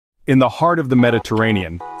In the heart of the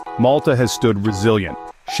Mediterranean, Malta has stood resilient,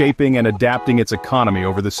 shaping and adapting its economy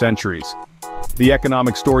over the centuries. The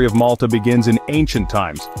economic story of Malta begins in ancient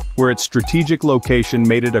times, where its strategic location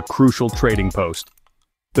made it a crucial trading post.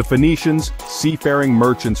 The Phoenicians, seafaring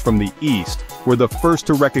merchants from the east, were the first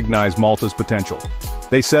to recognize Malta's potential.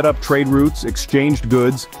 They set up trade routes, exchanged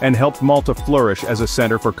goods, and helped Malta flourish as a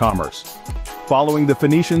center for commerce. Following the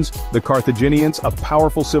Phoenicians, the Carthaginians, a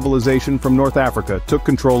powerful civilization from North Africa, took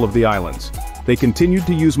control of the islands. They continued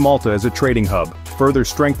to use Malta as a trading hub, further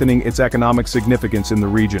strengthening its economic significance in the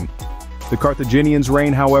region. The Carthaginians'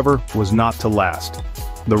 reign, however, was not to last.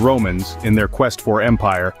 The Romans, in their quest for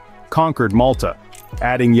empire, conquered Malta,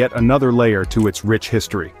 adding yet another layer to its rich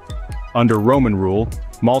history. Under Roman rule,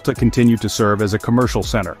 Malta continued to serve as a commercial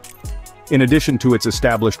center. In addition to its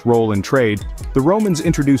established role in trade, the Romans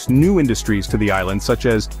introduced new industries to the island such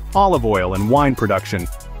as olive oil and wine production,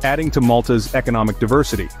 adding to Malta's economic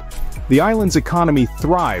diversity. The island's economy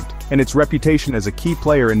thrived, and its reputation as a key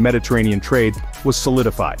player in Mediterranean trade was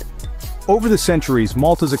solidified. Over the centuries,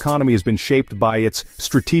 Malta's economy has been shaped by its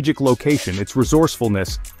strategic location, its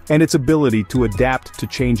resourcefulness, and its ability to adapt to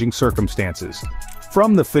changing circumstances.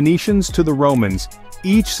 From the Phoenicians to the Romans,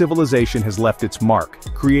 each civilization has left its mark,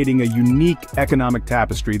 creating a unique economic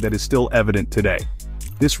tapestry that is still evident today.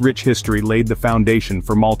 This rich history laid the foundation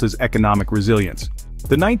for Malta's economic resilience.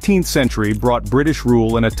 The 19th century brought British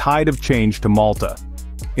rule and a tide of change to Malta.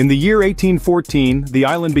 In the year 1814, the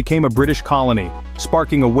island became a British colony,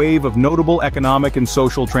 sparking a wave of notable economic and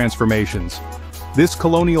social transformations. This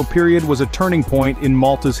colonial period was a turning point in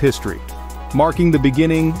Malta's history, marking the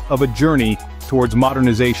beginning of a journey towards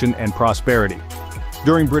modernization and prosperity.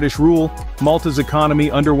 During British rule, Malta's economy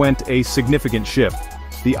underwent a significant shift.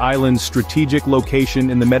 The island's strategic location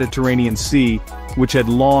in the Mediterranean Sea, which had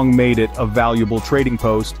long made it a valuable trading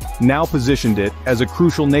post, now positioned it as a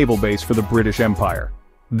crucial naval base for the British Empire.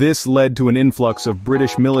 This led to an influx of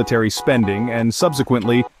British military spending and,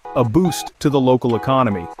 subsequently, a boost to the local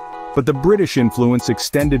economy. But the British influence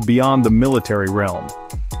extended beyond the military realm.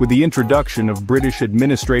 With the introduction of British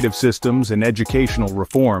administrative systems and educational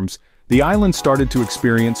reforms, the island started to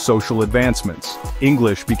experience social advancements.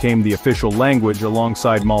 English became the official language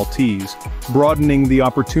alongside Maltese, broadening the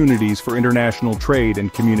opportunities for international trade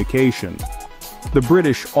and communication. The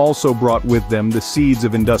British also brought with them the seeds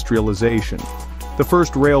of industrialization. The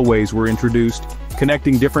first railways were introduced,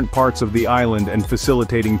 connecting different parts of the island and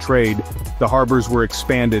facilitating trade. The harbors were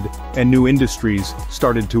expanded, and new industries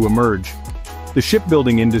started to emerge. The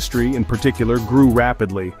shipbuilding industry, in particular, grew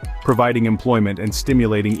rapidly, providing employment and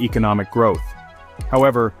stimulating economic growth.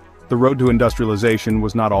 However, the road to industrialization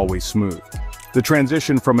was not always smooth. The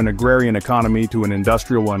transition from an agrarian economy to an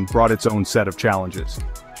industrial one brought its own set of challenges.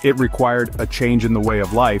 It required a change in the way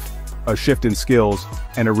of life, a shift in skills,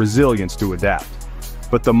 and a resilience to adapt.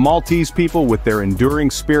 But the Maltese people, with their enduring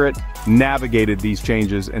spirit, navigated these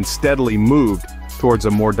changes and steadily moved towards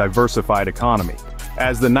a more diversified economy.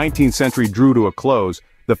 As the 19th century drew to a close,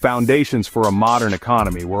 the foundations for a modern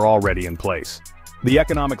economy were already in place. The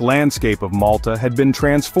economic landscape of Malta had been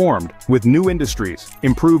transformed, with new industries,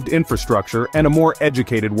 improved infrastructure, and a more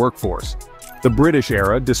educated workforce. The British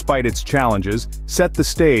era, despite its challenges, set the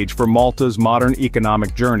stage for Malta's modern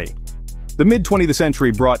economic journey. The mid-20th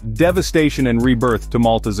century brought devastation and rebirth to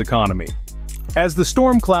Malta's economy. As the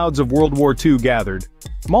storm clouds of World War II gathered,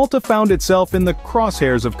 Malta found itself in the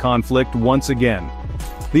crosshairs of conflict once again.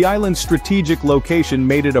 The island's strategic location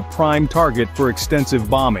made it a prime target for extensive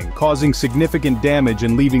bombing, causing significant damage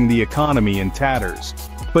and leaving the economy in tatters.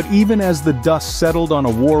 But even as the dust settled on a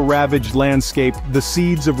war-ravaged landscape, the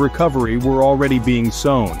seeds of recovery were already being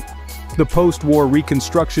sown. The post-war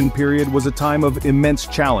reconstruction period was a time of immense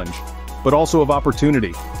challenge, but also of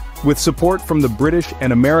opportunity. With support from the British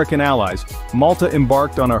and American allies, Malta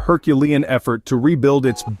embarked on a Herculean effort to rebuild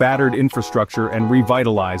its battered infrastructure and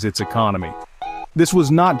revitalize its economy. This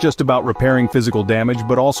was not just about repairing physical damage,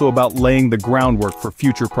 but also about laying the groundwork for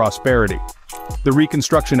future prosperity. The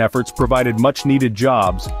reconstruction efforts provided much-needed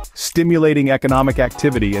jobs, stimulating economic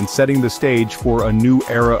activity and setting the stage for a new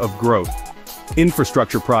era of growth.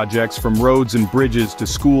 Infrastructure projects, from roads and bridges to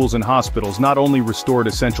schools and hospitals, not only restored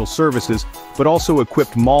essential services, but also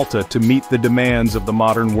equipped Malta to meet the demands of the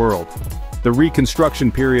modern world. The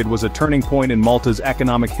reconstruction period was a turning point in Malta's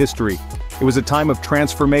economic history. It was a time of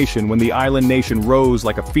transformation when the island nation rose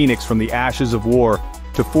like a phoenix from the ashes of war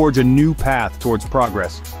to forge a new path towards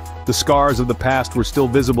progress. The scars of the past were still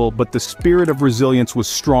visible, but the spirit of resilience was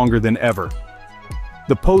stronger than ever.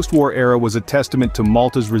 The post-war era was a testament to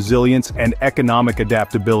Malta's resilience and economic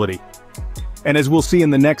adaptability. And as we'll see in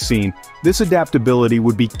the next scene, this adaptability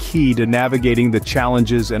would be key to navigating the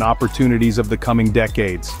challenges and opportunities of the coming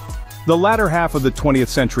decades. The latter half of the 20th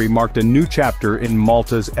century marked a new chapter in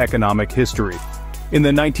Malta's economic history. In the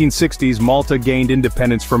 1960s, Malta gained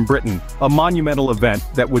independence from Britain, a monumental event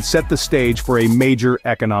that would set the stage for a major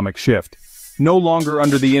economic shift. No longer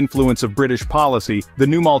under the influence of British policy, the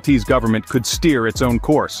new Maltese government could steer its own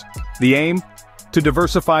course. The aim? To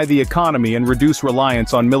diversify the economy and reduce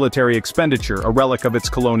reliance on military expenditure, a relic of its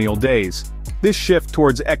colonial days. This shift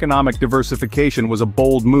towards economic diversification was a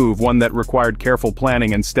bold move, one that required careful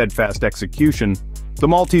planning and steadfast execution. The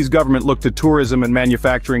Maltese government looked to tourism and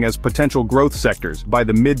manufacturing as potential growth sectors. By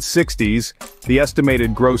the mid-60s, the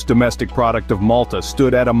estimated gross domestic product of Malta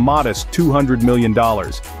stood at a modest $200 million,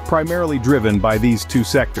 primarily driven by these two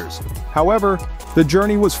sectors. However, the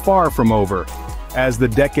journey was far from over. As the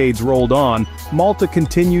decades rolled on, Malta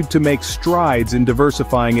continued to make strides in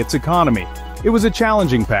diversifying its economy. It was a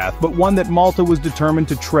challenging path, but one that Malta was determined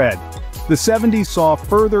to tread. The 70s saw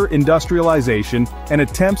further industrialization and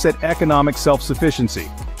attempts at economic self-sufficiency.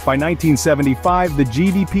 By 1975, the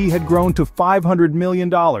GDP had grown to $500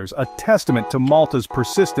 million, a testament to Malta's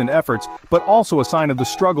persistent efforts, but also a sign of the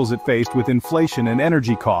struggles it faced with inflation and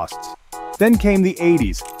energy costs. Then came the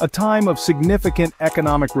 80s, a time of significant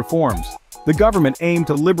economic reforms. The government aimed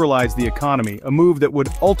to liberalize the economy, a move that would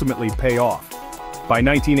ultimately pay off. By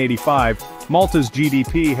 1985, Malta's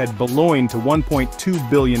GDP had ballooned to $1.2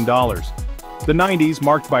 billion. The 90s,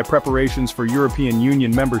 marked by preparations for European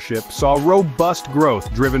Union membership, saw robust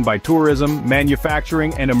growth driven by tourism,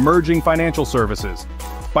 manufacturing, and emerging financial services.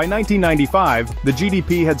 By 1995, the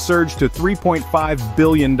GDP had surged to $3.5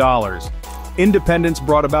 billion. Independence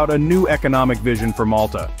brought about a new economic vision for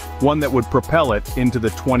Malta, one that would propel it into the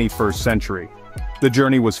 21st century. The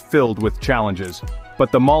journey was filled with challenges,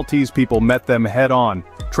 but the Maltese people met them head-on,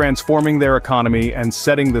 transforming their economy and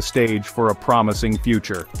setting the stage for a promising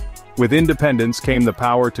future. With independence came the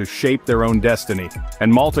power to shape their own destiny,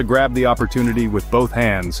 and Malta grabbed the opportunity with both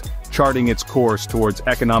hands, charting its course towards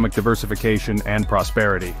economic diversification and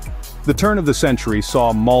prosperity. The turn of the century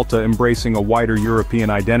saw Malta embracing a wider European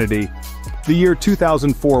identity. The year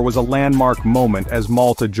 2004 was a landmark moment as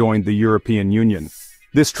Malta joined the European Union.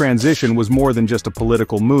 This transition was more than just a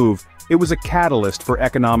political move, it was a catalyst for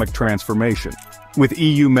economic transformation. With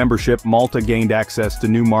EU membership, Malta gained access to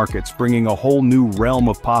new markets, bringing a whole new realm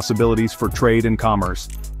of possibilities for trade and commerce.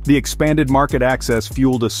 The expanded market access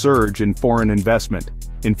fueled a surge in foreign investment,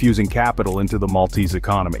 infusing capital into the Maltese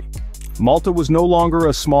economy. Malta was no longer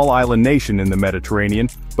a small island nation in the Mediterranean,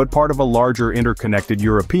 but part of a larger interconnected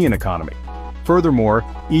European economy. Furthermore,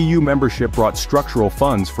 EU membership brought structural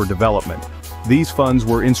funds for development. These funds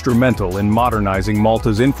were instrumental in modernizing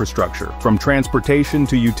Malta's infrastructure, from transportation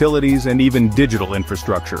to utilities and even digital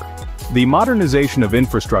infrastructure. The modernization of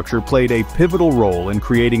infrastructure played a pivotal role in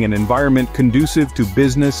creating an environment conducive to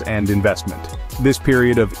business and investment. This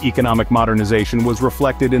period of economic modernization was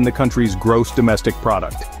reflected in the country's gross domestic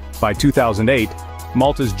product. By 2008,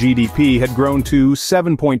 Malta's GDP had grown to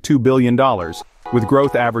 $7.2 billion, with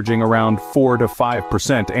growth averaging around 4 to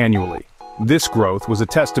 5% annually. This growth was a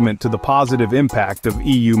testament to the positive impact of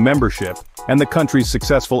EU membership and the country's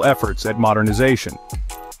successful efforts at modernization.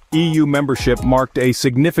 EU membership marked a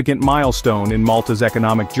significant milestone in Malta's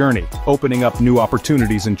economic journey, opening up new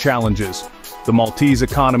opportunities and challenges. The Maltese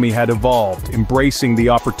economy had evolved, embracing the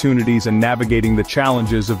opportunities and navigating the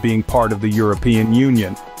challenges of being part of the European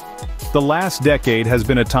Union. The last decade has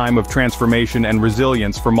been a time of transformation and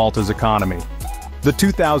resilience for Malta's economy. The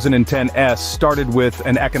 2010s started with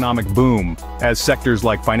an economic boom, as sectors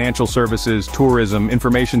like financial services, tourism,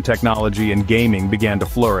 information technology, and gaming began to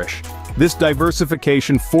flourish. This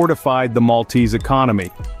diversification fortified the Maltese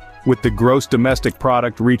economy, with the gross domestic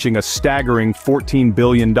product reaching a staggering $14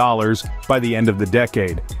 billion by the end of the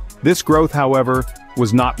decade. This growth, however,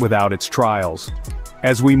 was not without its trials.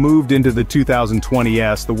 As we moved into the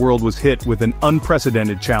 2020s, the world was hit with an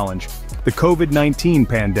unprecedented challenge: the COVID-19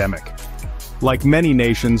 pandemic. Like many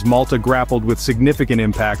nations, Malta grappled with significant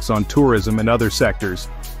impacts on tourism and other sectors.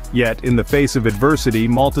 Yet, in the face of adversity,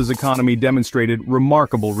 Malta's economy demonstrated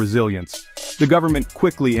remarkable resilience. The government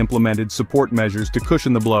quickly implemented support measures to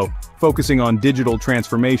cushion the blow, focusing on digital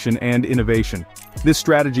transformation and innovation. This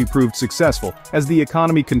strategy proved successful, as the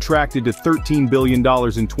economy contracted to $13 billion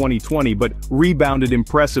in 2020 but rebounded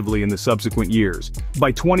impressively in the subsequent years.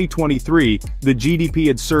 By 2023, the GDP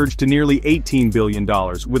had surged to nearly $18 billion,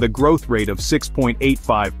 with a growth rate of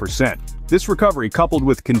 6.85%. This recovery, coupled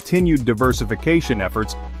with continued diversification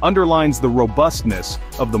efforts, underlines the robustness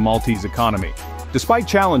of the Maltese economy. Despite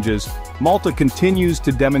challenges, Malta continues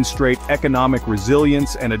to demonstrate economic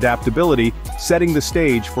resilience and adaptability, setting the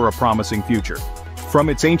stage for a promising future. From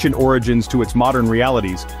its ancient origins to its modern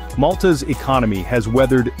realities, Malta's economy has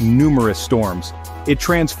weathered numerous storms. It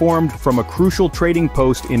transformed from a crucial trading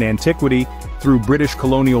post in antiquity, through British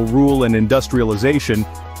colonial rule and industrialization,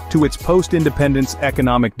 to its post-independence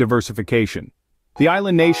economic diversification. The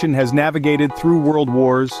island nation has navigated through world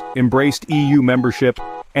wars, embraced EU membership,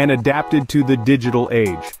 and adapted to the digital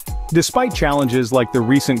age. Despite challenges like the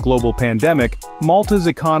recent global pandemic, Malta's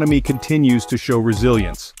economy continues to show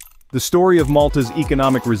resilience. The story of Malta's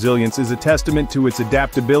economic resilience is a testament to its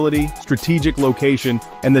adaptability, strategic location,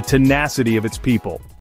 and the tenacity of its people.